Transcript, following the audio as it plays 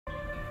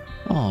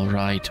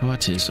Alright,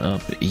 what is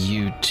up,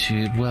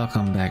 YouTube?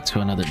 Welcome back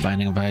to another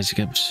Binding of Isaac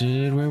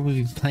episode where we'll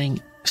be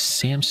playing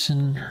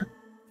Samson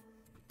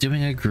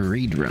doing a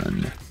greed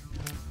run.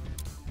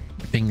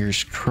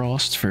 Fingers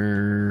crossed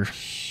for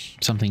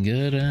something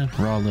good.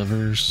 Raw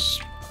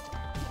livers.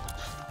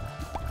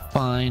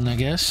 Fine, I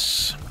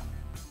guess.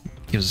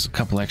 Gives us a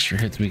couple extra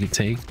hits we could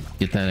take.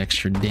 Get that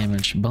extra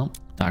damage bump.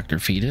 Dr.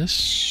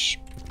 Fetus.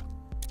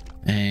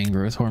 And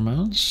growth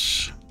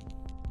hormones.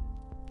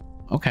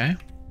 Okay.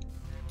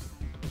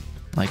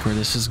 Like where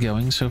this is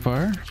going so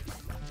far.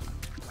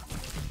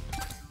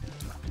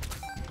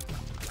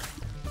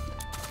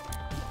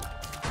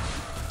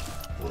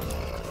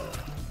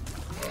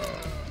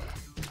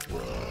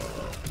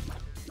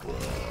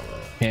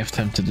 Half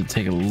tempted to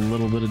take a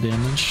little bit of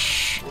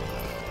damage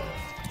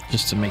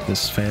just to make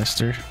this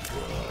faster.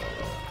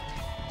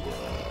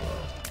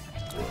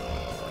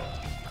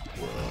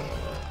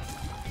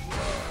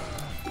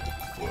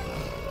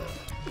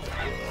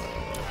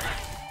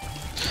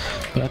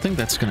 But I think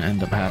that's going to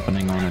end up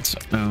happening on its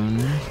own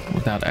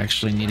without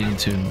actually needing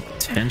to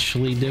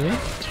intentionally do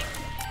it.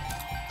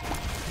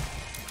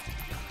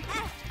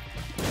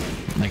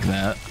 Like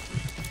that.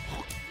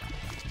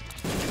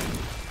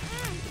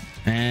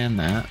 And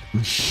that.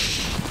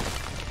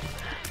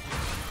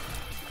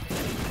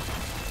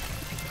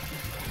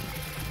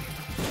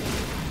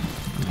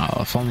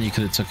 Oh, if only you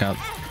could have took out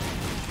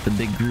the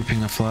big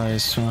grouping of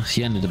flies. Well,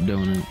 he ended up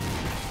doing it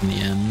in the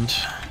end.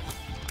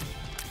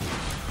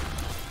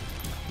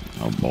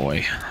 Oh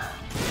boy.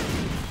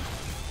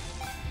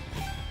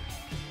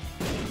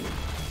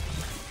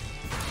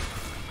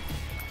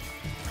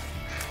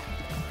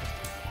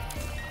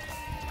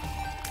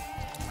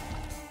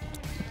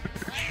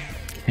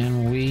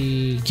 Can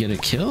we get a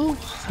kill?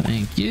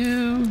 Thank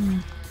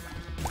you.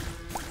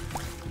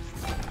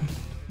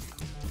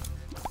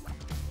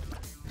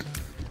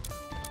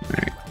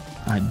 Alright.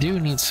 I do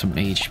need some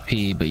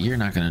HP, but you're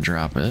not going to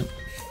drop it.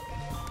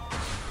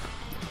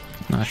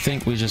 I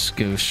think we just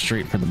go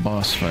straight for the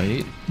boss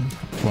fight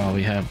while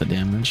we have the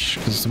damage,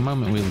 because the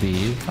moment we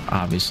leave,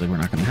 obviously we're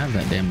not going to have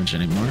that damage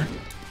anymore.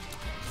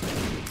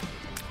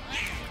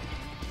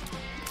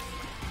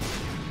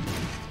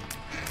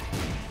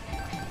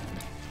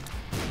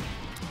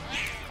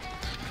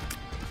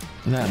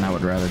 That, and I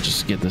would rather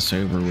just get this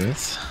over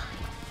with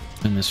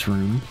in this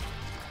room.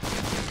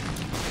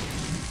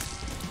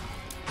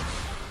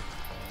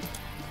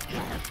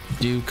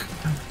 Duke.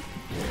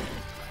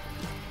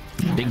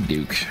 Big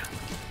Duke.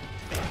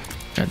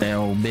 Got that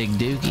old big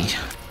dookie.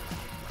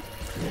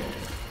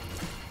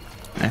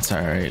 That's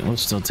alright, we'll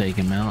still take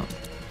him out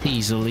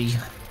easily.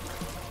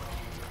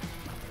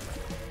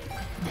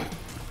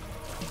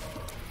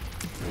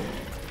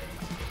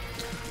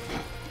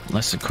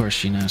 Unless, of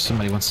course, you know,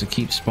 somebody wants to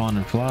keep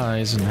spawning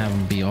flies and have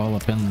them be all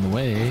up in the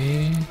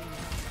way.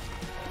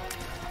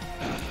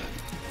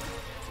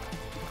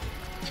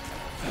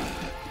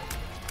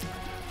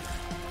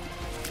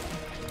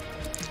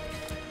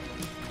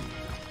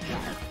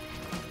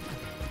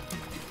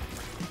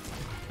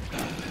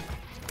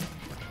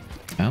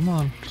 Come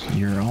on,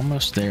 you're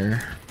almost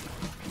there.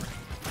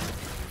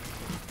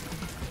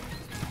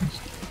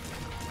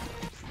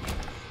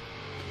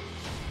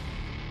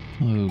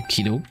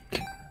 Okie doke.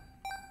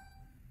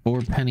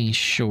 4 pennies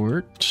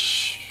short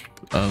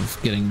of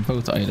getting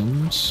both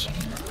items.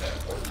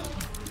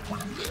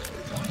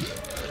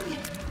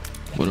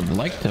 Would have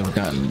liked to have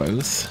gotten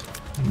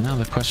both. Now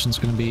the question's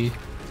going to be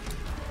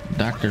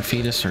Dr.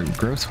 Fetus or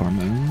growth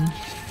hormone.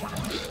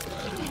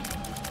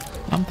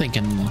 I'm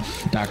thinking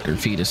Dr.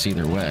 Fetus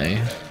either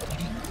way.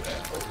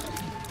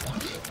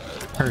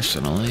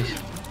 Personally.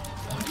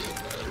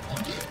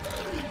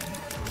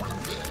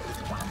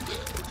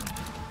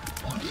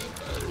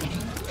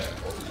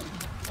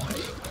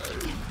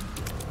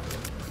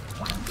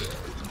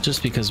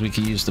 Just because we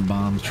could use the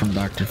bombs from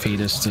Dr.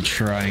 Fetus to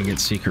try and get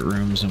secret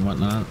rooms and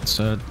whatnot,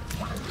 so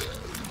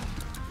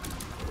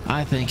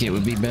I think it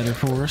would be better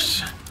for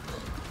us,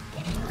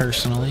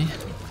 personally.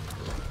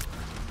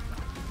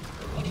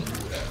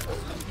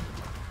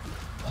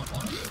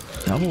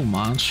 Double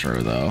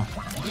Monstro, though.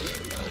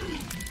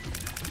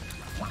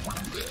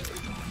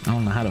 I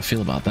don't know how to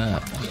feel about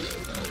that.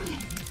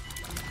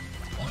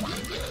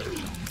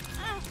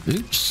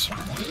 Oops.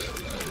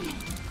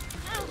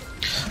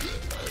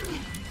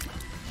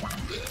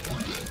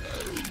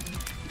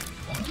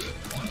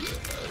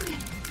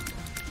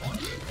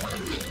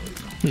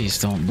 Please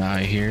don't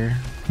die here.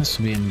 This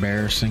will be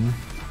embarrassing.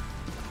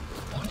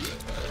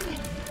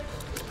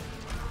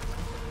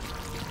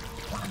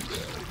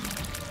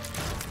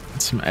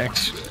 Some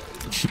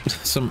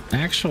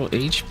actual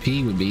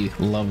HP would be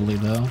lovely,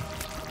 though.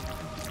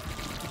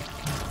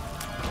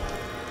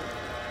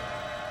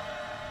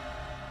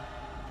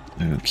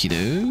 Okie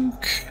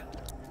doke.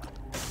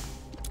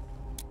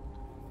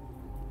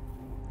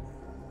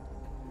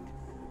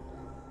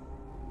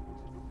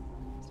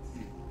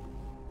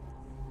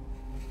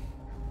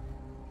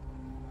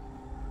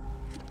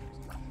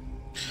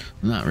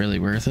 Not really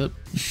worth it.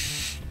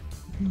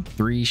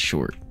 3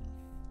 short.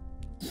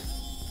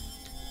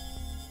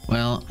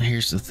 Well,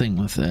 here's the thing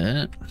with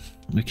it.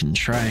 We can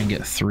try and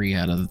get 3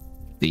 out of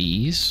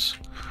these.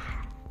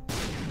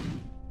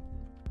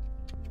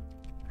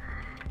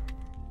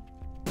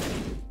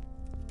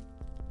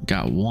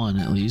 Got 1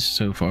 at least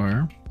so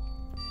far.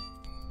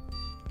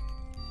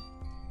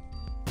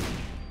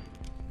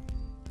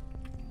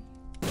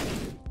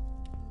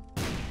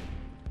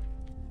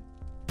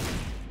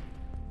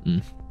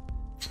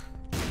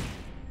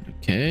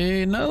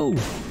 Okay, no.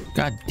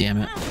 God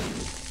damn it.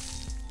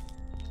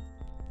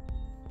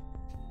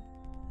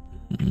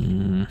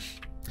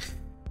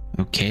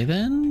 Okay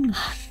then.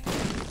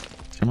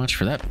 So much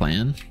for that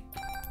plan.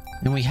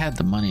 And we had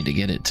the money to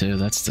get it too.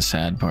 That's the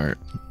sad part.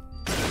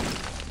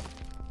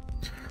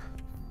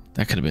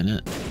 That could have been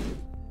it.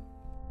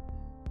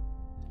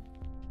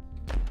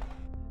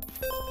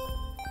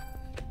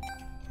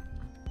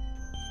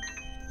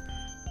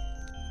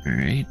 All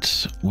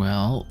right.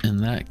 Well, in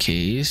that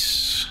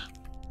case,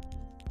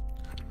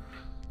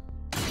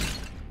 I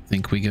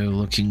think we go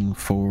looking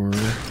for...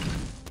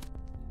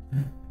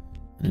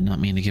 I did not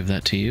mean to give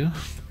that to you.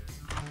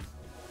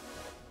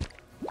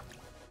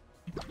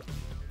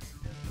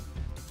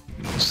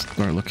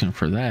 Start looking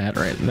for that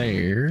right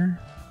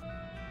there.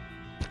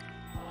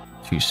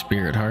 2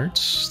 spirit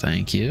hearts,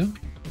 thank you.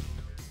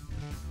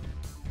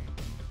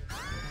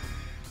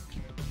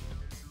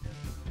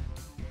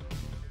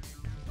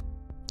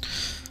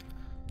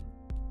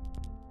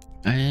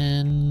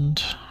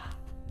 And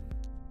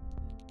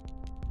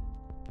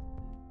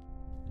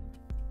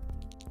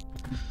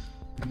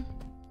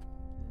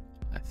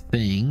I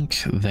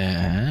think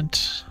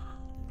that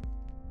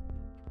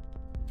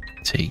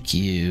take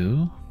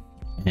you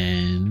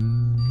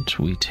and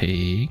we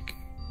take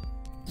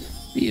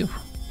you.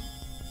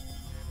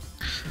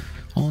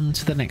 On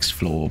to the next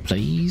floor,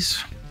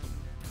 please.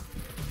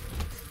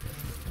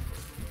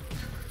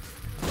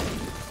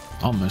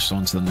 Almost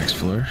on to the next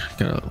floor.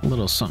 Got a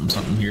little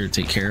something here to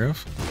take care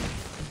of.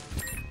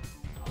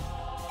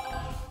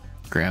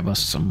 Grab us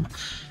some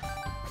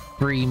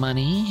free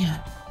money.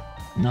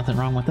 Nothing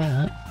wrong with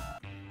that.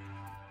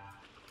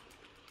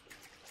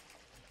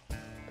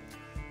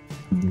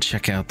 And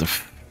check out the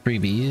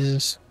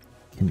freebies.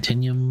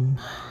 Continuum,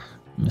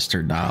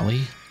 Mr.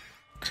 Dolly.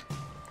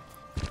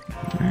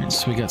 Alright,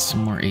 so we got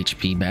some more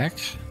HP back.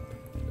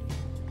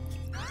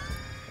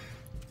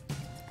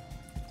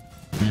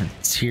 Yeah,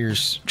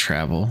 tears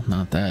travel,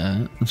 not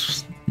that.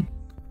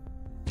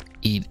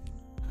 Eat.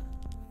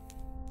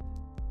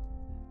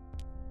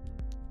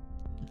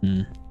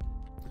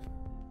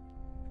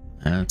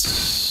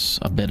 That's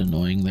a bit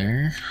annoying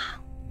there.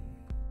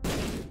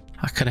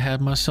 I could have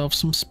had myself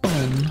some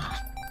spun.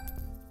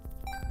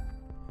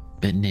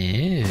 But no,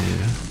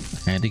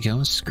 I had to go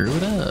and screw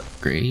it up,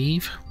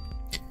 Grave.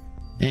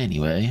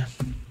 Anyway,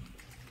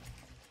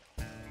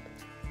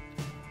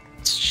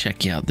 let's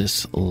check out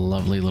this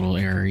lovely little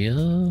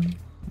area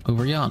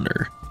over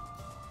yonder.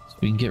 So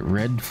we can get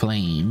red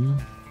flame.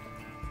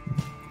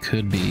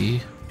 Could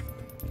be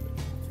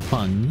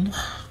fun,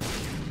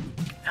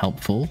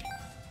 helpful.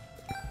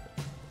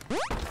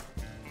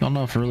 Don't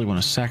know if I really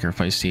want to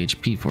sacrifice the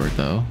HP for it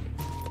though.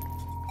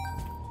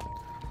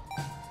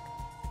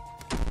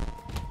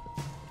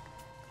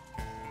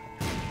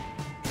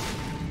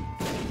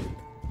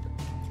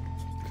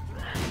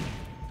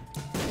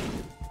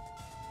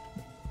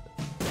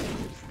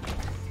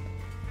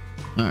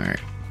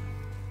 Alright.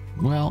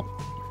 Well,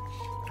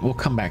 we'll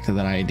come back to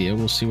that idea.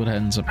 We'll see what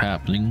ends up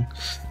happening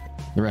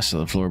the rest of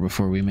the floor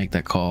before we make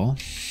that call.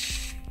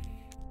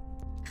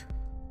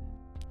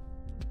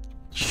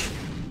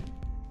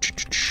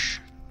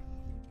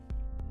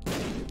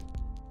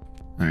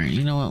 Alright,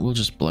 you know what? We'll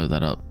just blow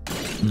that up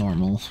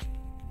normal.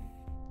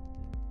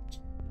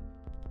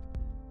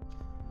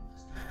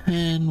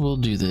 And we'll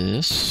do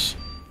this.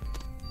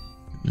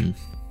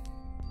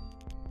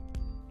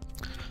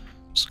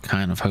 Just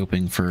kind of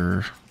hoping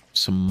for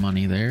some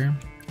money there.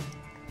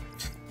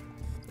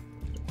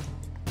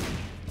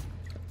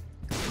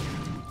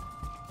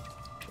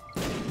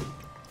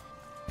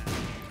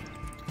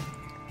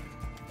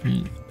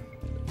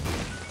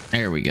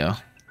 There we go.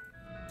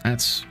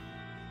 That's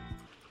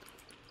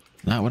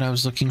not what I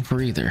was looking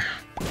for either.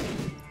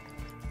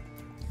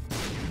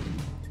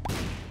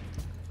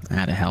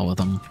 Ah, to hell with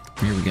them.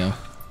 Here we go.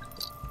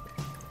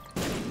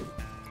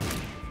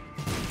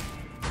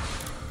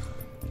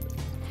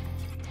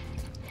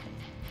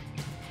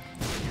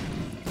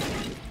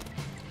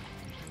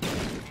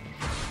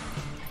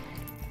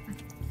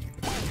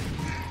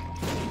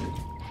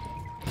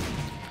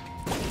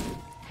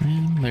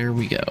 And there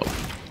we go.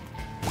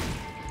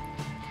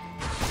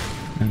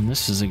 And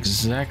this is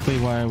exactly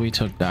why we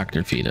took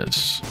Dr.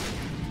 Fetus.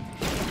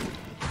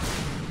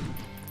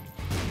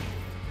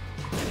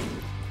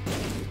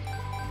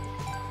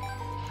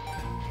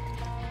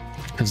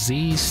 Because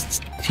these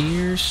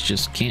tiers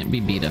just can't be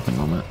beat at the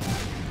moment.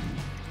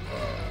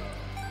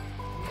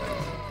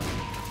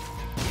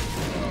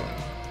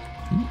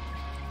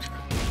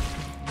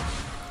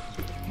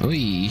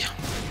 Oi.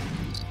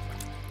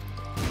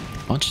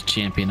 Bunch of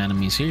champion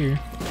enemies here.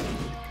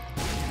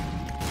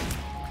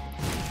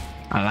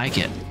 I like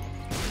it.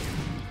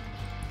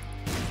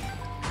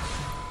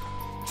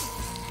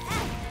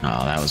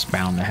 Oh, that was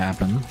bound to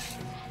happen.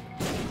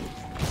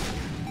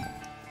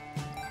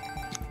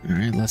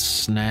 Alright, let's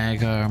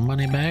snag our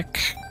money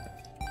back.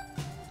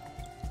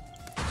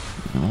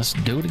 And let's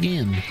do it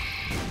again.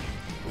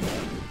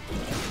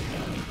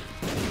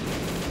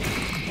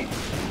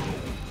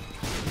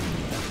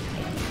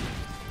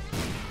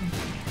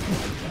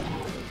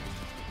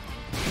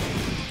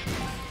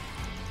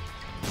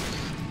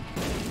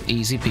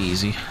 Easy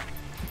peasy.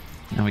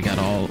 Now we got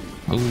all...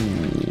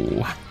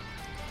 Ooh.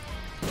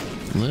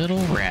 Little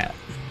rat.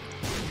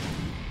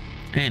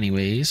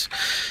 Anyways,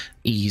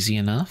 easy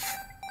enough.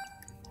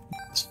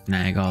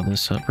 Snag all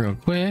this up real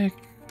quick.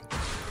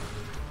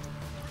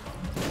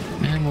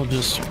 And we'll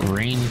just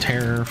rain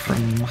terror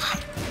from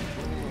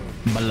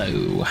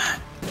below.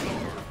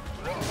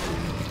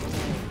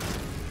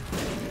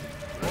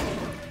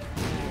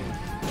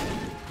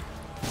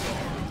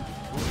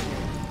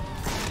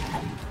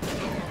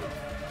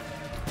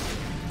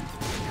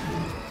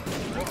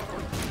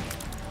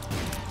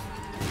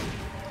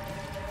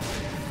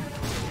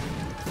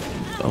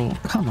 Oh,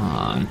 come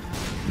on.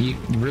 You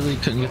really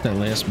couldn't get that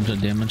last bit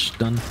of damage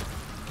done?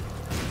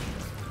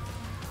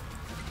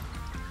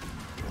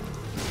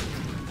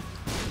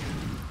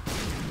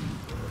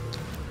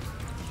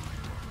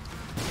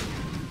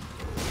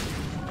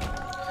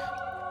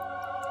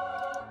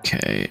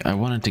 Okay, I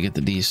wanted to get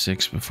the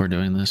D6 before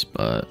doing this,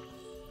 but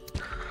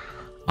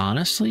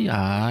honestly,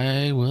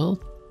 I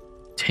will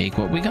take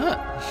what we got.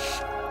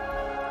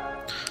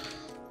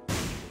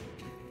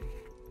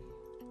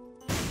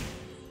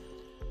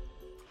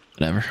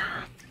 Whatever.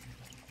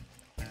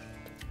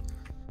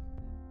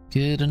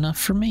 Good enough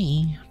for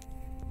me.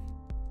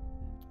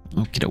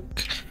 Okie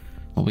doke.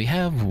 Well, we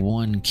have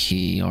one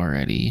key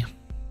already.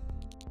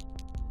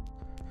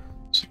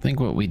 So I think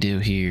what we do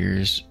here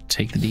is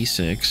take the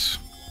D6.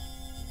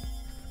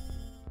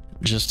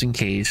 Just in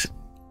case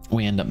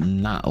we end up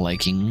not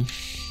liking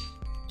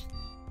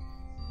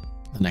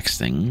the next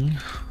thing.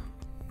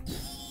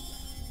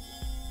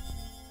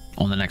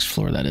 On the next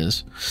floor, that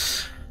is.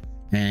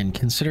 And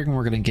considering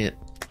we're going to get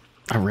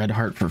a red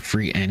heart for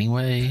free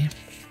anyway,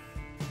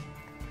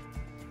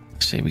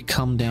 say we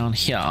come down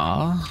here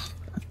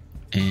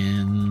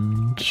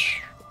and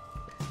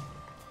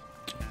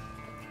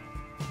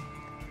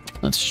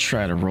let's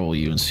try to roll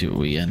you and see what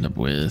we end up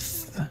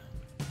with.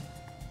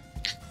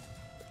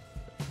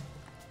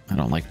 I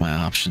don't like my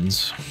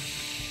options.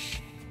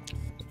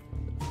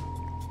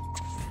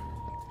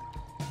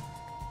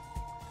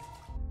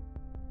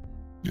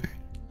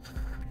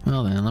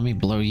 Well then, let me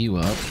blow you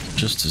up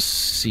just to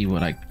see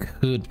what I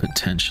could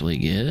potentially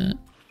get.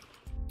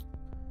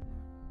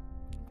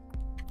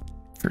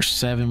 For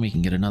 7, we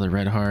can get another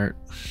red heart.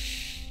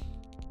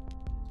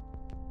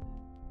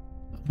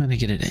 I'm gonna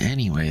get it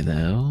anyway,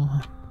 though.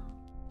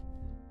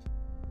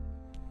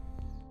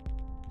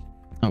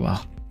 Oh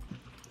well.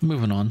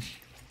 Moving on.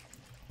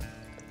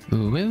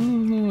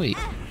 Ooh, wait.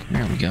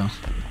 There we go.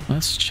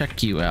 Let's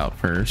check you out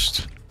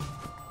first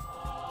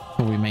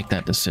before we make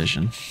that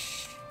decision.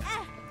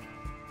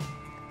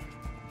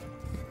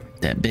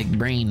 That big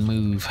brain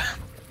move.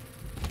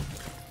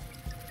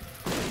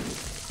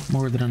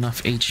 More than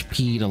enough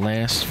HP to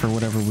last for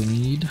whatever we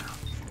need.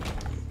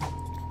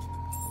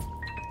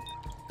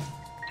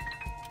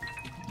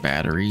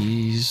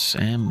 Batteries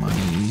and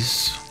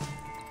monies.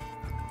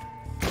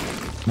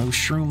 No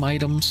shroom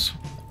items.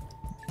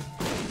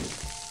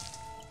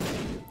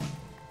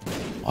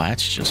 Well,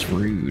 that's just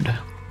rude.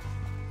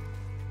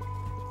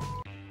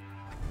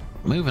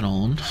 Moving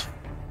on.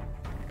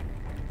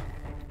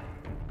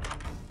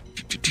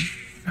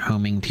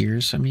 Homing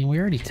tears. I mean, we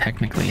already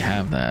technically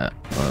have that,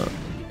 but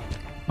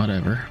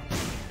whatever.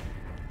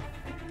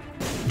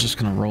 I'm just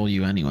gonna roll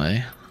you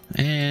anyway.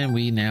 And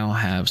we now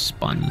have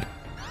spun.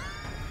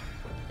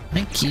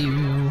 Thank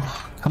you.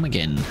 Come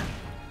again.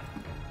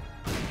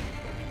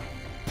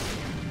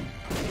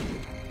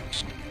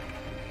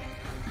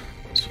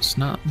 So it's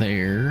not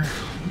there.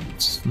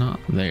 It's not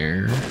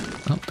there.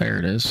 Oh, there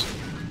it is.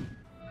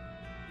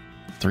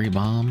 3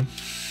 bomb.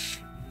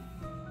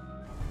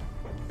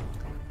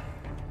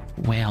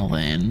 Well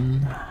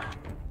then.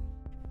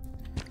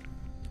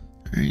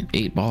 Alright,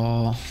 8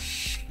 ball.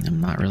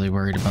 I'm not really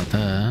worried about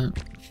that.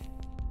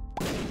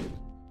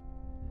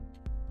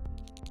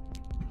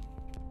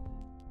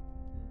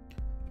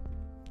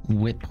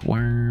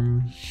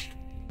 Whipworm.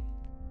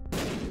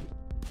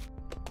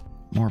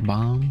 More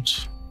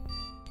bombs.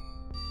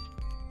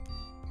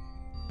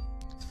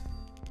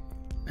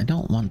 I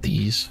don't want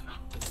these,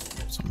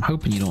 so I'm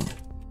hoping you don't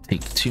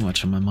take too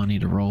much of my money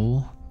to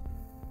roll.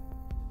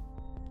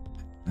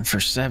 And for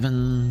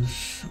 7,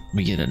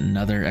 we get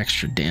another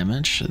extra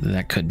damage.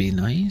 That could be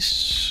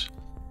nice.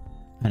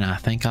 And I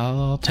think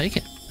I'll take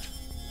it.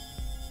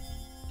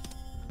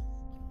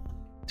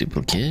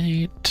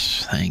 Duplicate.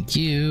 Thank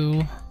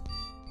you.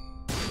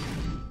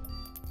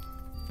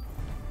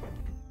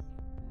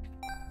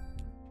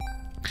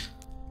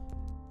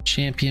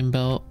 Champion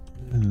belt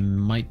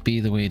might be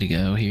the way to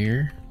go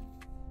here.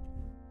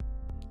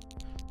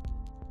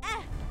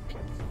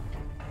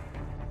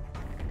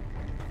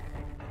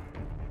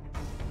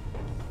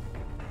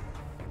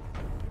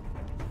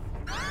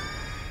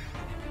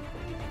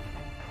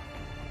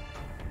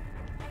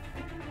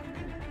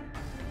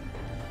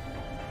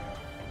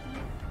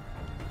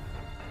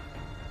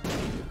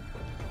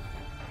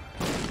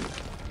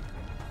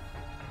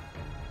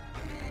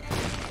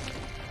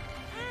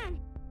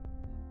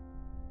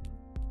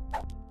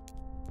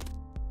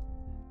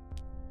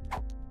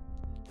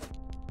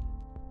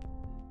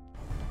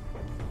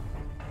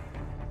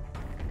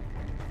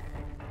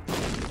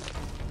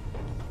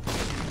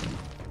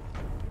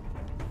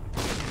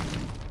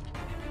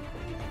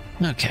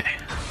 Okay,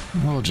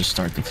 we'll just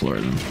start the floor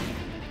then.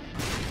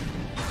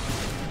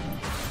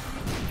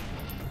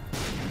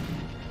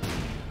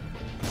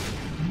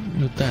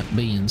 With that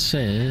being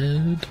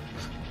said,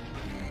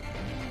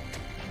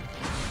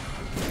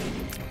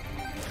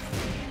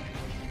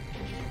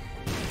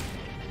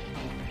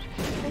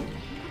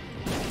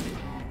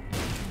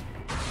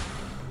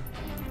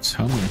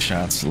 homing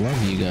shots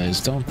love you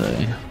guys, don't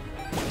they?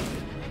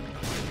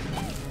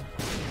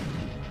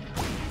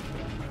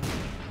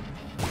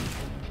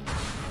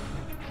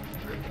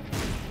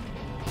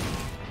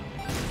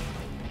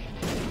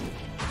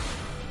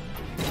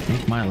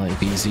 Make my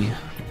life easy,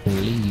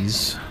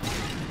 please.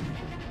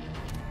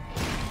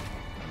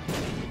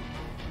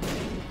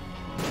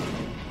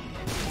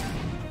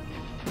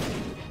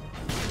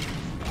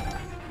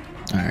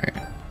 Alright.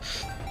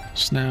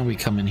 So now we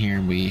come in here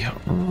and we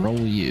roll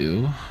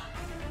you.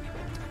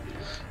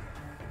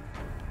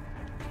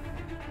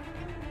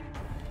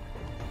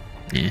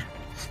 Yeah.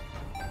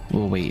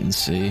 We'll wait and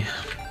see.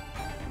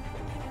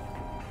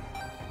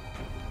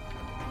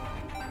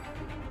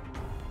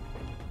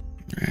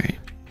 Alright.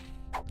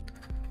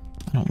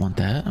 I don't want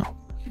that.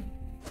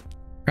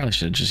 Probably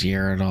should have just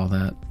yarred all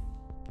that.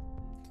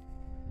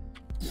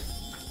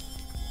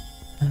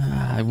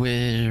 I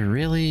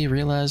really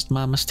realized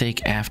my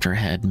mistake after I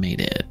had made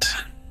it.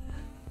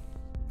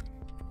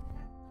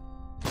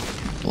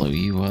 Blow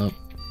you up.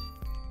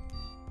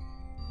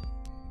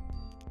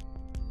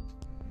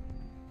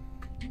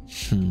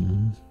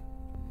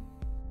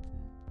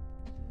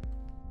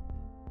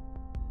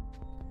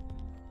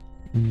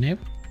 Nope.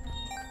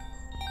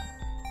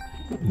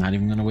 Not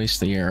even gonna waste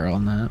the arrow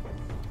on that.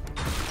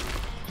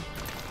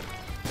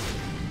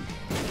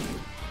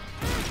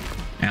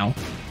 Ow.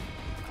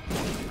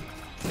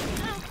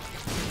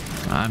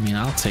 I mean,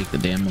 I'll take the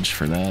damage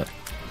for that.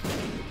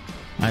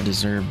 I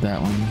deserve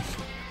that one.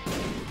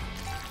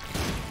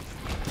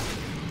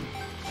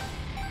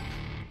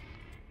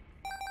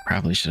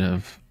 Probably should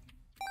have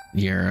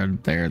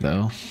yarrowed there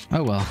though.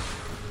 Oh well.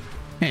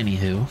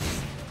 Anywho.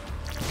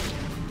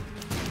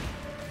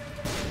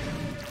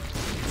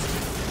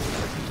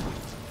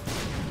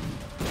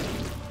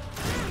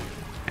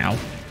 Ow.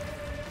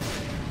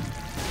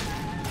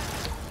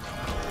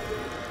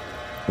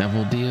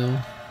 Devil deal.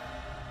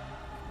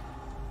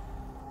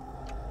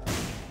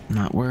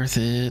 Not worth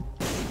it.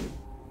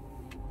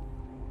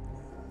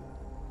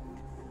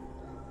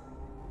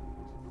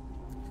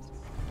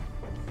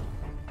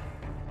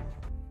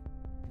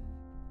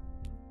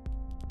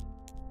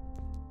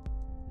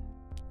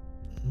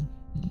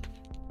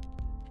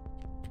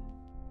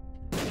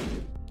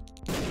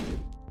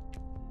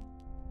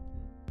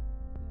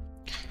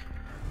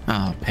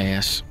 I'll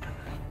pass.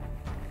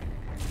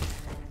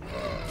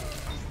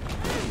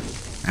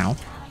 Ow.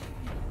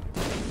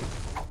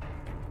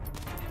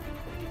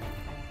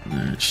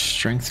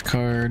 Strength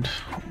card.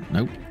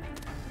 Nope.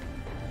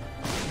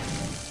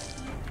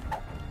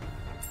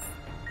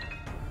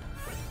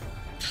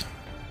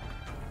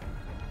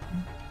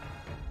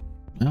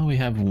 Well, we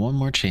have one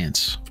more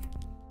chance.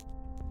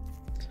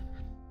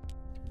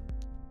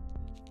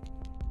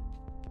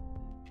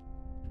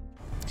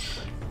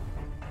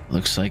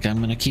 Looks like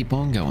I'm gonna keep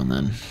on going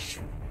then.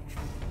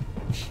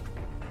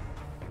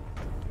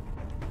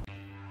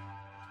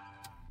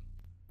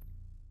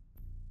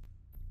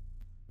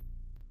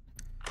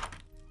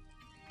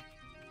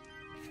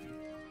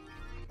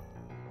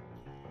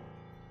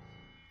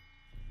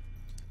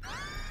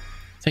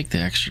 Take the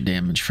extra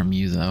damage from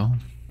you though.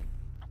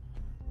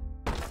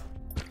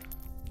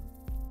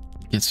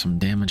 Get some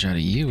damage out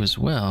of you as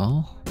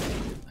well.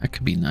 That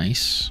could be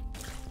nice.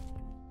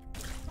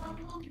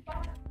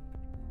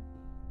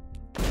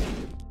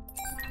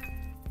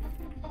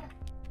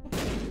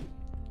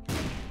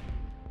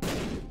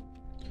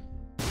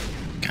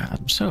 God,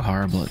 I'm so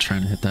horrible at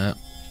trying to hit that.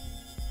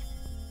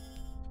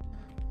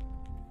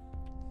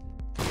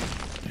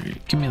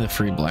 Give me the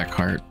free black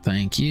heart,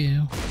 thank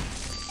you.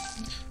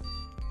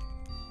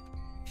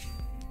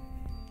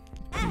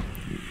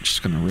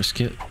 Just gonna risk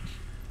it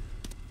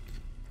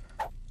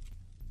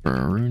for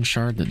a rune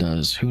shard that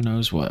does who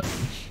knows what.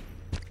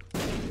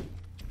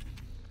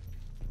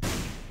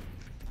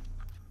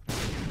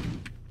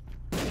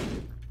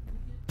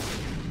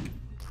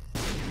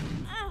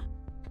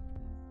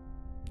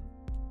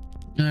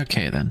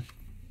 Okay then.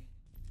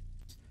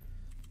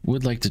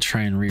 Would like to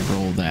try and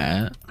re-roll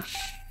that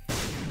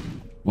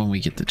when we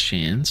get the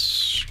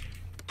chance.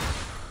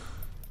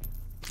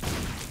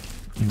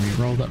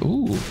 Re-roll that.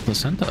 Ooh,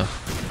 placenta.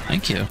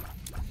 Thank you.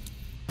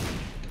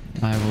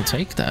 I will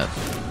take that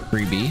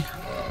freebie.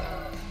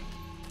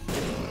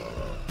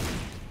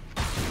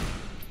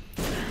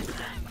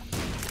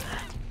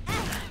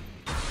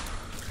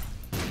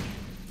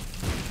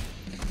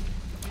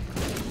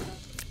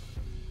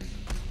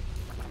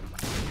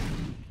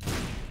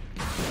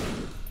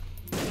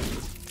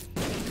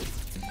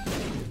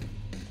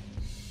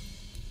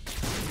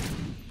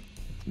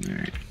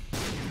 Alright.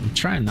 I'm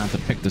trying not to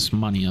pick this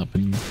money up,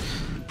 and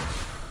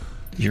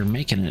you're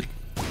making it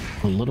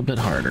a little bit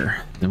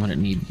harder than what it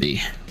need to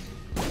be.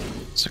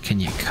 So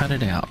can you cut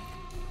it out?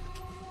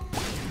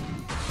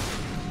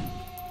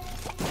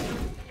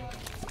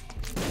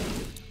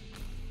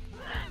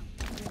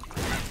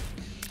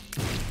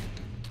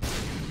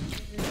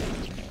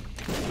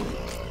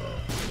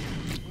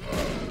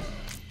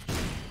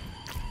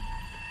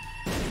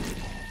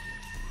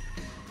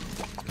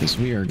 Because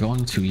we are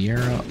going to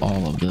Yara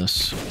all of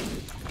this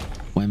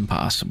when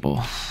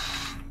possible.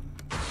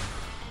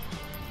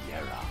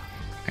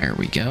 There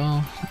we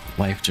go.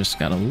 Life just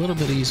got a little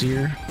bit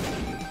easier.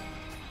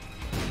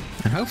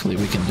 And hopefully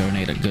we can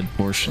donate a good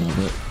portion of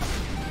it.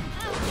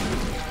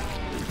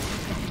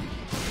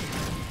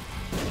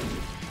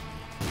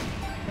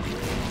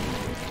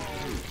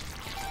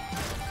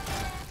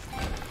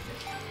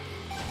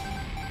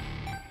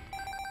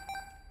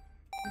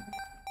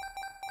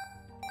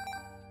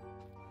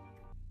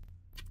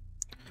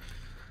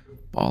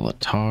 Ball of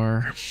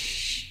tar.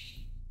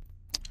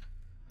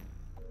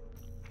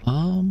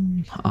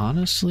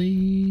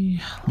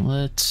 Honestly,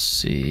 let's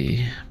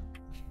see.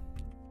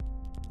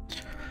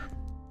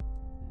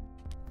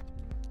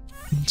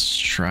 Let's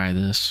try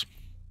this.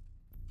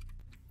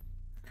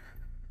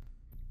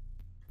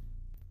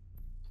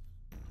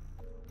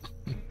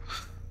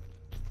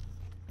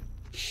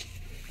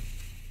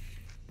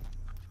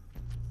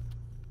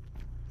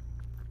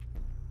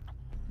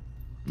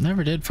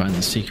 Never did find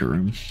the secret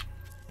room.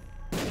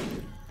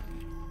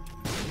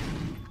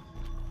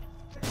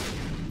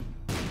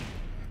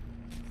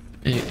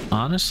 It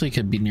honestly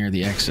could be near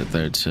the exit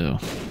there too.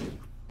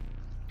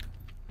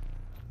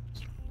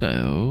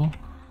 So,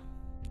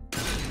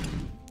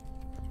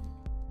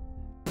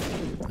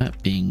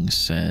 that being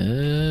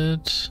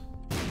said,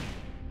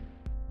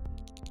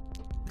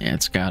 yeah,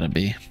 it's gotta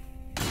be.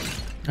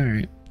 All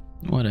right,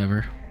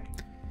 whatever.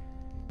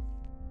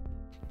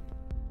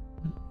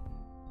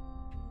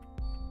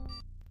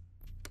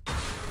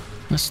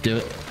 Let's do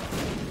it.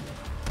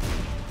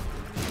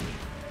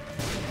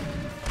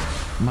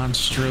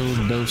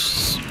 Monstro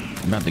Dose,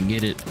 about to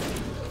get it.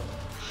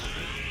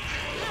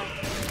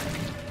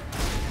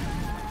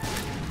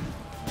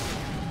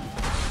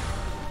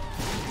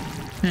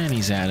 And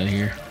he's out of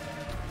here.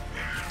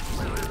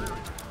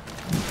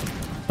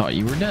 Thought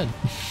you were dead.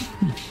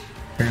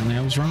 Apparently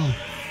I was wrong.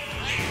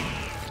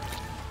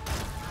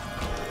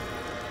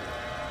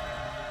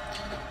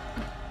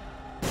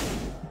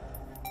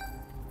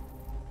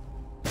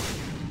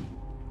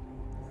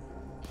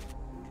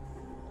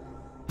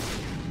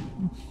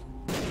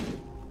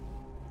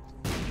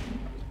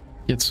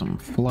 Get some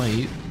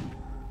flight.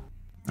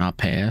 I'll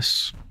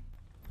pass.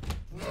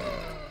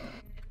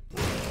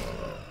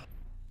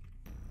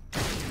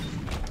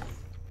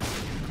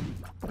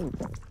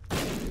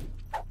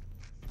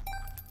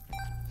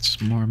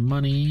 Some more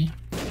money.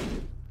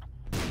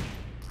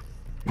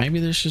 Maybe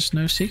there's just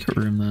no secret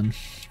room then.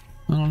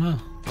 I don't know.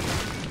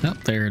 Oh,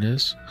 there it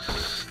is.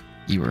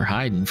 You were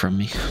hiding from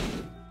me.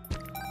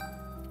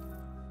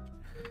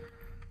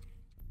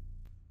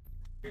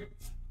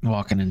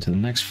 Walking into the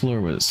next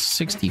floor was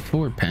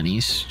 64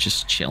 pennies,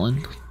 just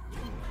chilling.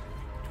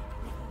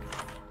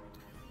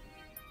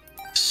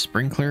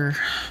 Sprinkler.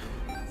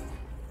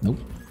 Nope.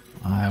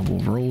 I will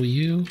roll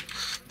you.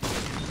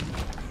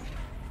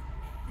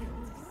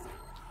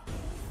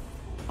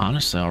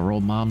 Honestly, I'll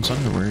roll mom's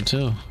underwear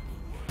too.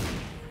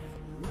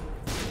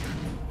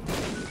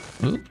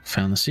 Oop,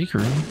 found the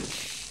secret room.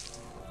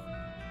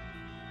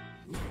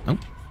 Nope.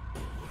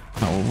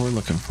 Not what we're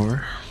looking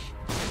for.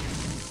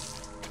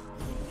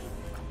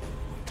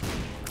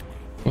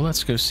 Well,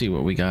 let's go see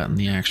what we got in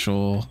the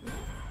actual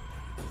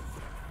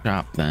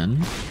shop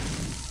then.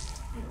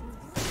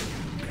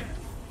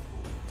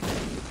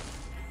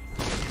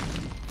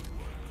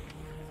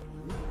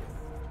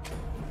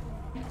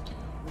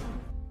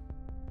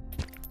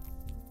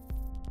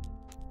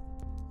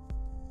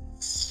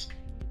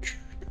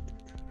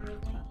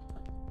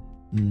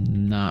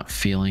 Not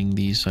feeling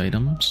these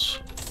items.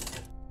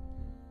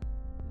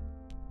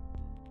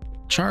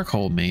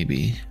 Charcoal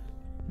maybe,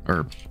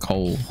 or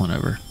coal,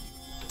 whatever.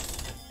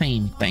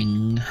 Same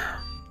thing.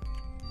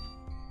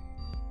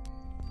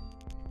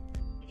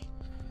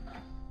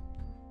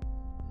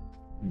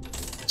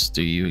 Let's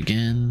do you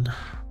again.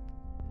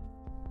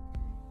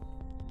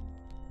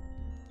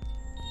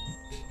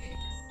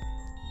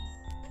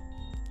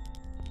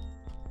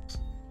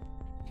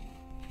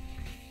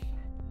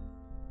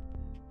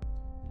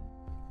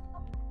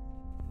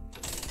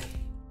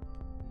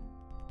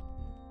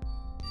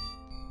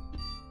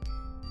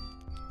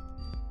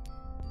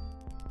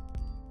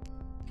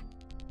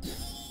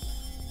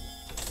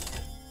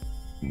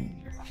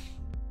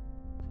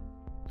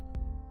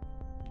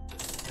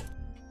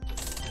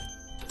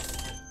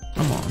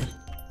 Come on.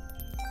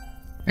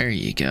 There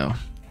you go.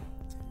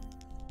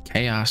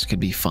 Chaos could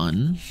be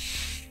fun.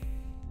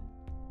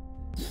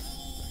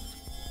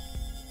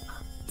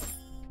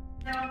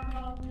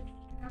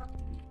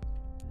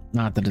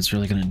 Not that it's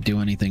really going to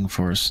do anything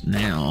for us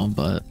now,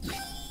 but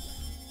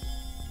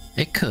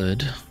it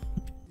could.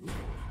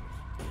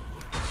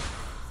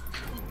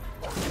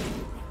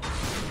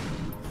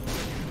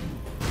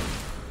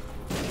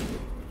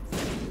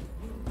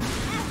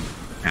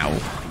 Ow.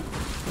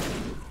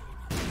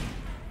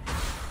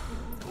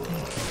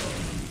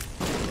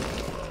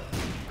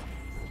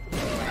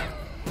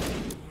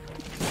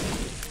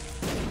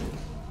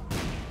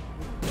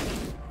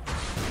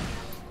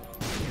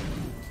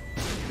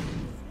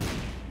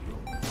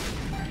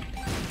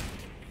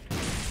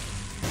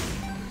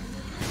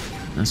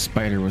 The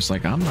spider was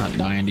like, I'm not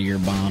dying to your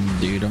bomb,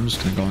 dude. I'm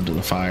just gonna go into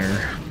the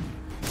fire.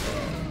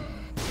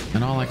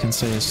 And all I can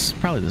say is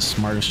probably the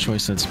smartest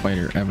choice that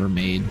spider ever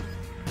made.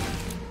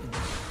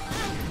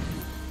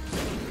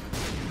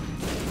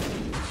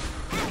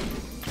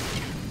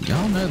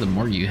 Y'all know the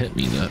more you hit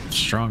me, the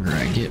stronger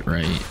I get,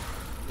 right?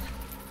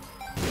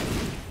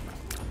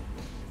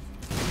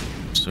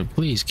 So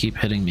please keep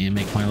hitting me and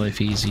make my life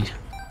easy.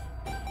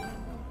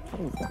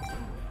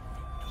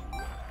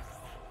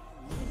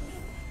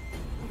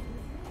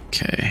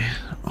 Okay,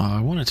 I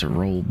wanted to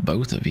roll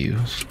both of you,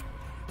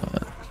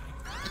 but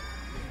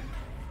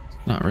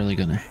it's not really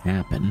gonna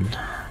happen.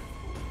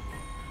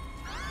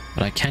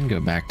 But I can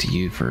go back to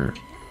you for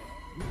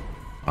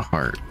a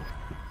heart.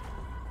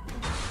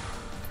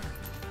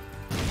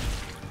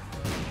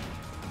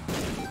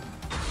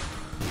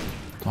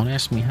 Don't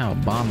ask me how a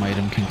bomb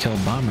item can kill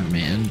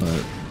Bomberman,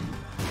 but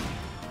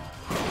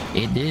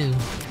it do.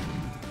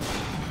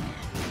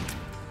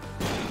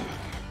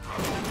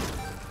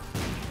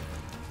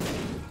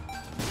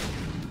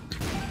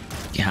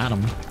 Got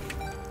him.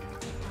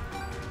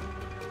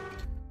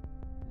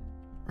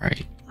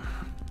 Right.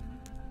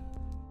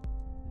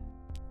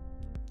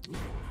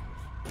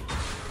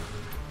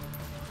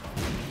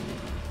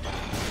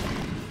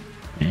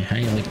 Hey, how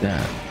you like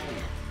that?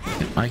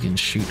 I can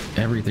shoot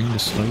everything to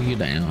slow you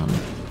down.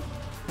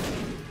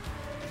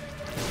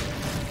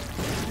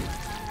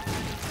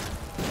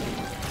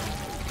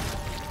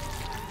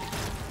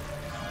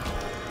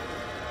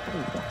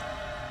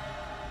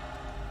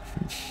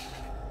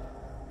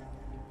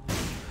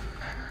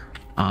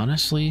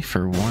 Honestly,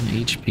 for 1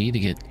 HP to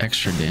get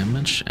extra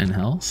damage and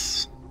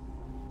health,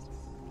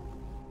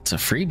 it's a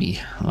freebie.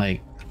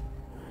 Like,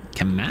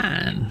 come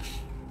on.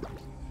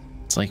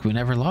 It's like we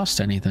never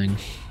lost anything.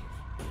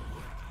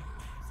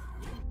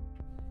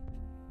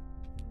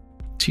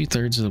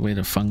 2/3 of the way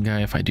to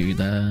fungi if I do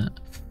that.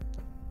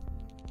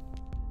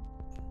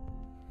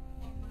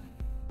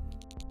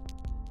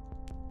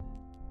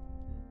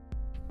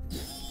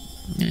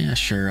 Yeah,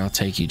 sure, I'll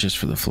take you just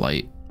for the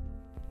flight.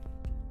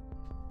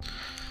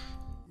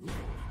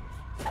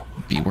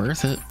 Be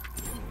worth it.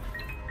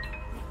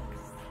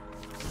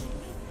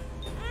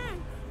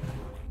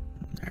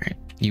 Alright,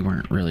 you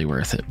weren't really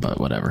worth it, but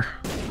whatever.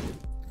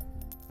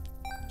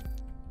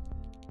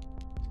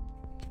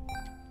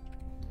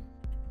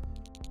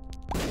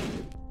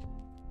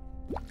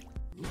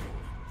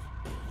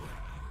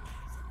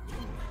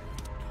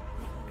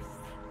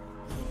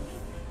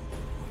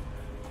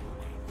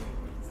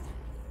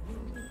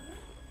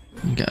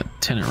 We got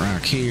Tenant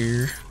Rock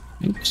here.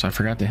 Oops, I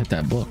forgot to hit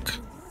that book.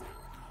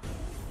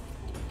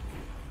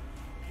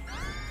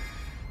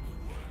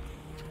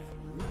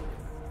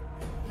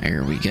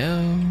 There we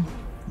go.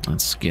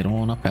 Let's get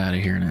on up out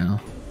of here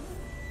now.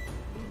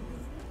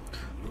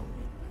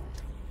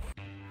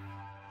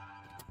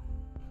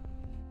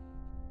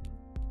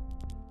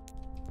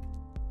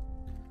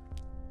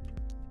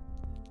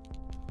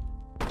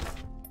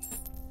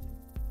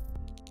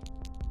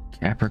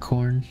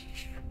 Capricorn.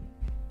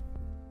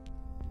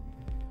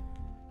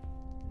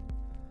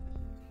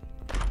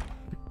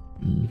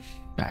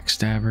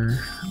 Backstabber.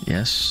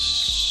 Yes.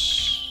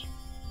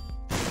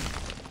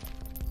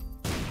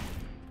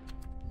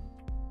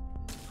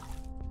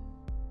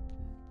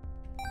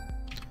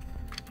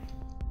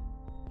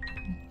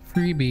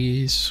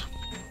 Freebies.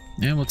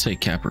 And we'll take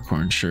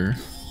Capricorn, sure.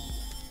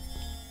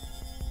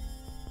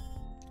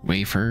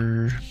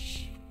 Wafer.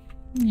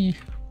 Yeah.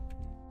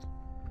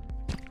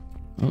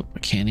 Oh, I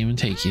can't even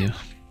take you.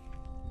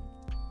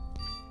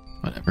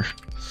 Whatever.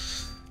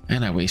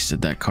 And I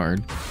wasted that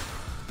card.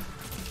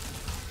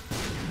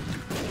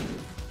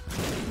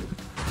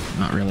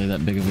 Not really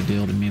that big of a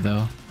deal to me,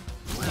 though.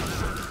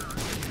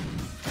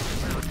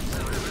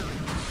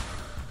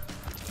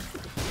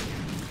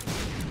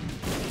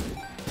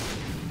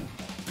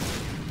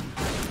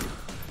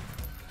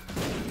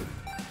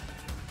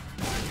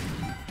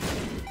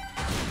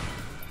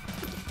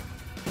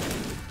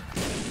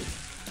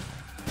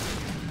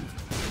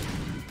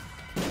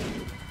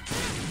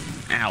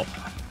 Ow.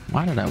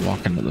 Why did I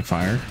walk into the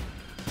fire?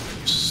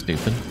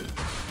 Stupid.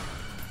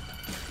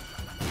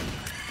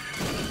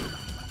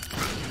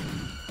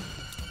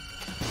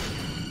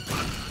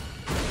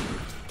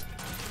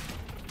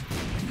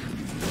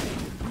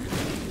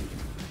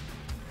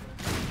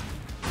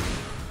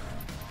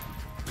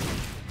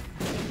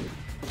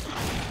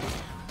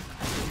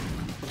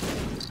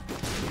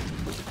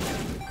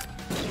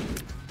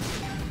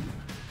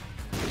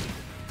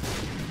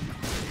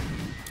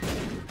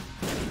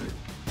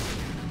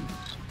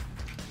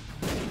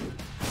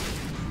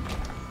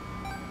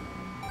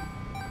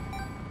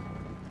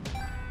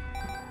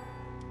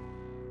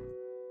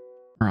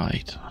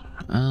 Right.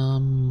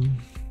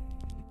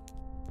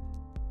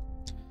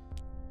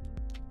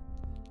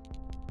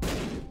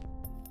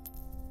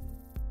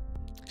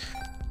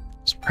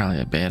 It's probably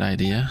a bad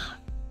idea.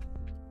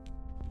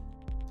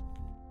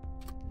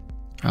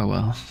 Oh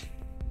well.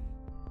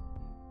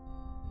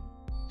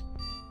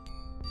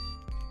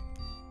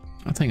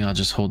 I think I'll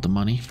just hold the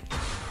money.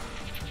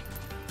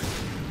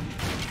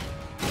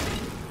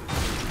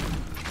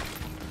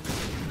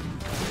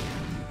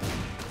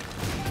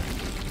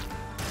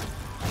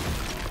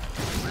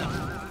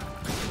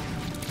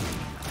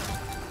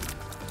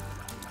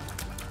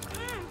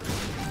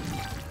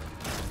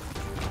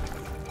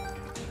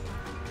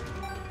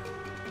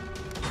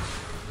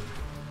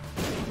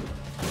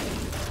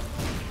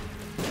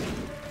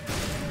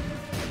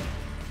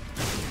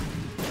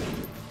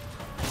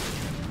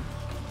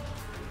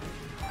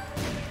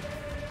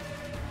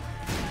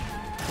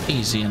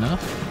 Easy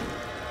enough.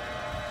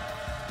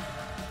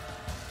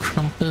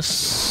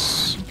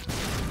 Compass.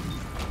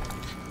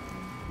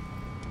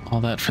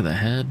 All that for the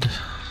head.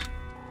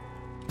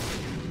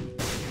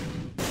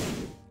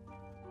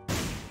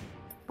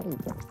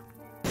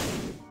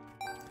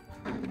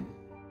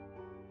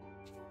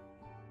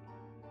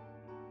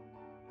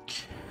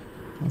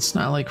 It's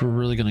not like we're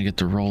really gonna get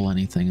to roll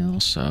anything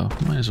else, so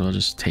might as well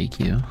just take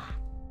you.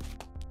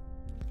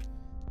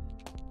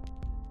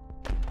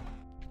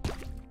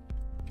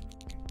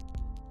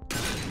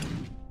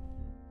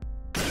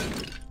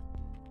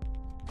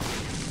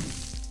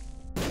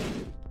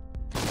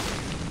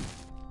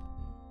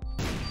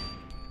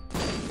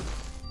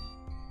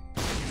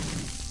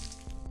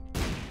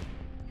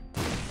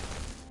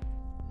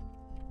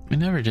 We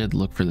never did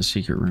look for the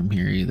secret room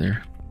here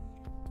either.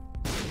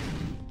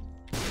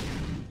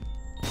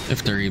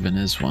 If there even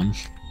is one.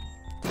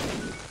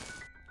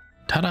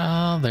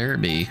 Ta-da! There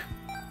it be.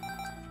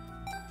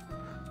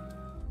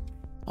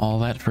 All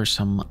that for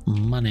some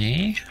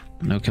money.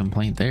 No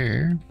complaint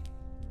there.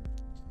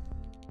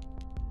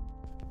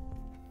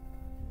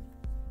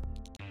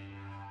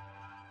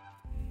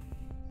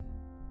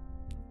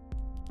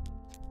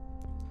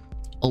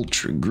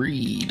 Ultra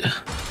greed.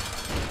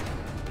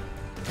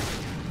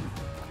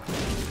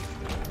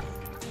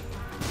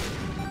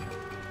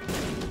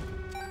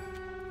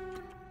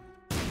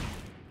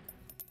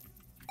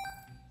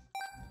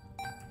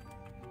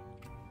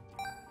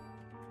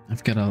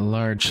 I've got a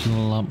large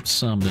lump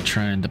sum to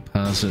try and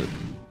deposit.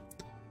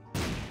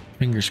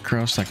 Fingers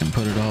crossed I can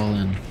put it all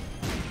in.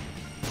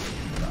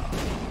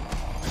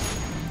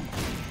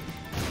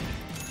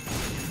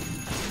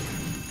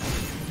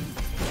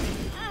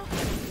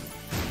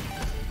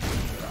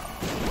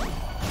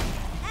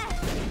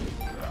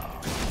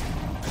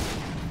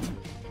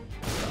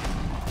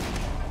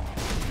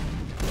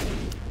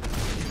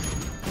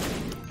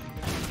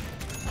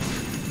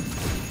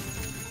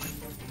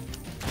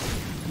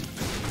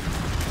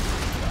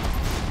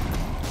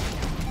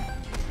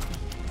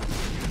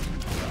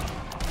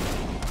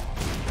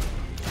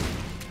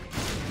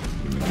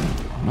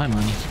 My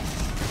money.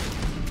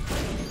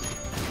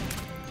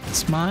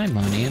 It's my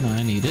money and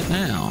I need it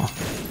now.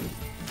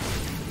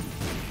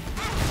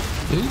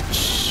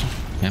 Oops.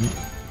 Can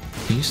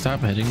you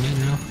stop hitting me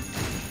now?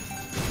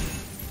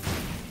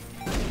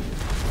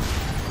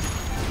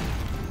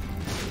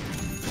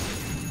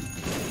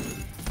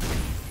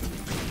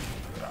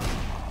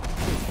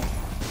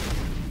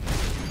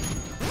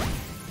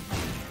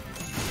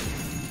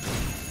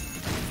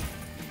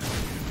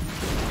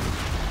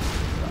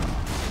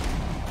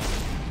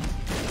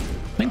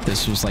 I think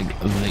this was like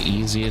the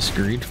easiest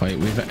greed fight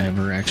we've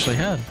ever actually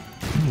had.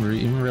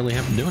 We didn't really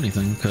have to do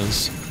anything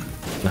because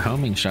the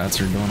homing shots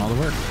are doing all the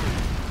work.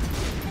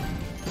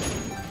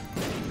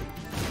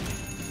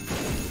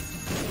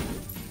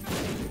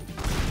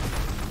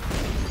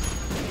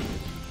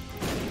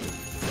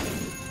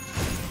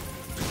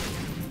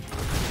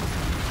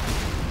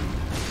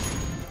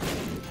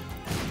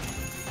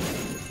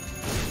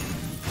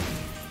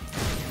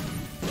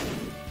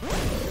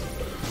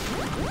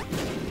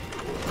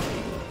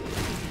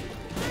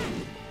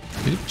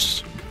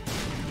 Oops.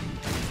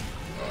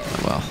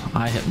 Well,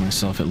 I hit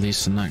myself at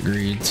least and not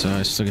greed, so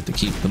I still get to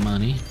keep the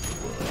money.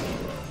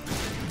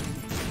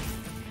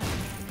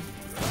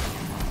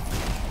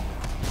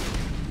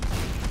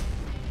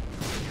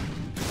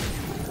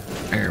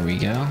 There we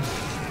go.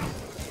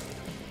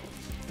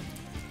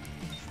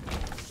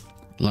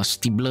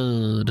 Lusty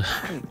blood.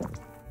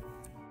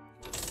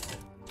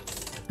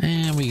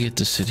 And we get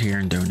to sit here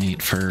and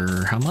donate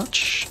for how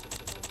much?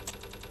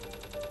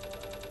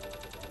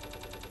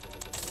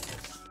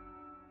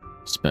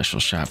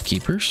 Special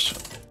shopkeepers.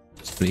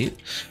 Sweet.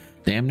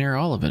 Damn near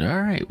all of it.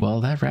 Alright,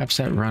 well that wraps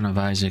that run of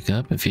Isaac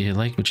up. If you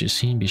like what you've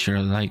seen, be sure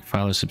to like,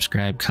 follow,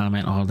 subscribe,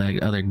 comment, all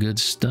that other good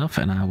stuff,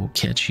 and I will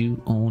catch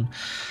you on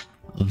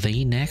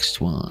the next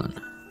one.